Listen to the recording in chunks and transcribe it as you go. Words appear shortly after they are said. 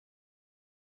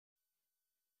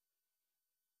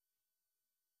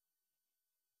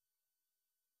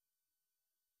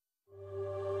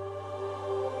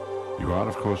You are,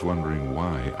 of course, wondering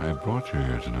why I brought you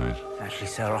here tonight. Actually,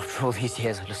 sir, after all these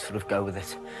years, I just sort of go with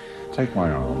it. Take my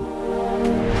arm.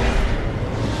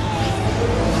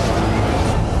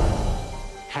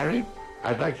 Harry,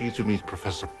 I'd like you to meet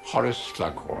Professor Horace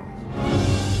Slughorn.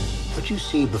 What you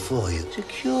see before you is a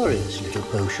curious little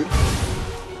potion.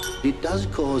 It does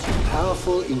cause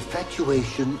powerful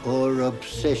infatuation or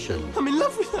obsession. I'm in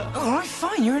love with her. All right,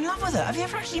 fine. You're in love with her. Have you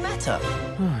ever actually met her?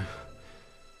 No.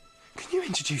 Can you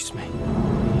introduce me?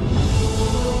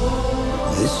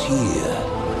 This year,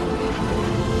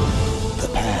 the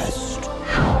past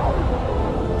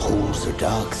holds a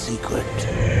dark secret.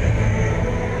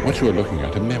 What you are looking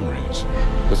at are memories.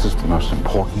 This is the most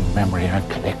important memory I've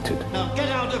collected. Now get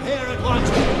out of here at once!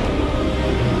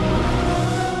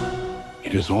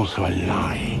 It is also a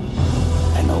lie.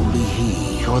 And only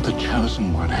he You're the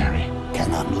chosen one, Harry.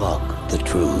 can unlock the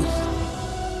truth.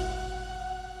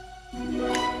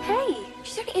 Hey,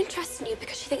 she's only interested in you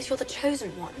because she thinks you're the chosen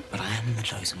one. But I am the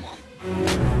chosen one.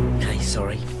 Okay,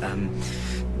 sorry.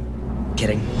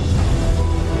 Kidding.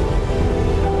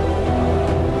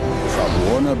 From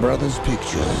Warner Brothers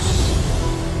Pictures.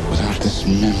 Without this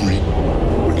memory,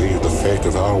 we leave the fate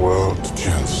of our world to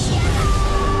chance.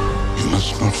 You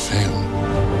must not fail.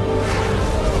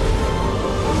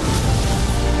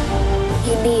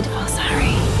 You need us,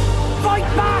 Harry. Fight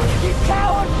back, you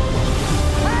coward!